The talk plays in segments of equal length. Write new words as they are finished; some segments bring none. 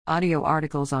Audio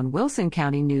articles on Wilson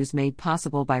County News made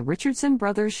possible by Richardson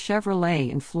Brothers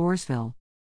Chevrolet in Floresville.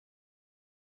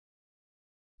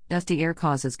 Dusty air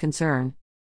causes concern.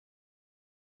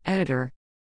 Editor.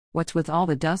 What's with all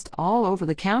the dust all over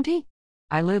the county?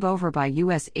 I live over by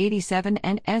US 87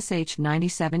 and SH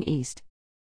 97 East.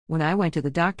 When I went to the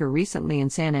doctor recently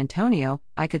in San Antonio,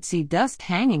 I could see dust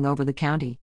hanging over the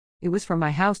county. It was from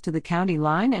my house to the county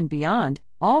line and beyond,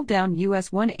 all down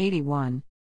US 181.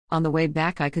 On the way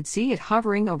back I could see it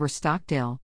hovering over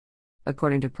Stockdale.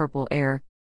 According to Purple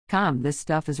Air.com, this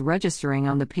stuff is registering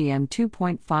on the PM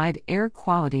 2.5 air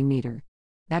quality meter.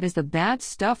 That is the bad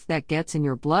stuff that gets in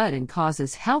your blood and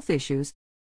causes health issues.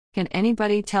 Can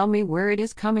anybody tell me where it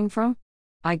is coming from?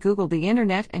 I googled the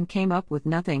internet and came up with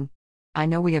nothing. I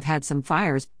know we have had some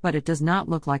fires, but it does not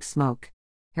look like smoke.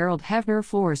 Harold Hefner,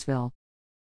 Floresville.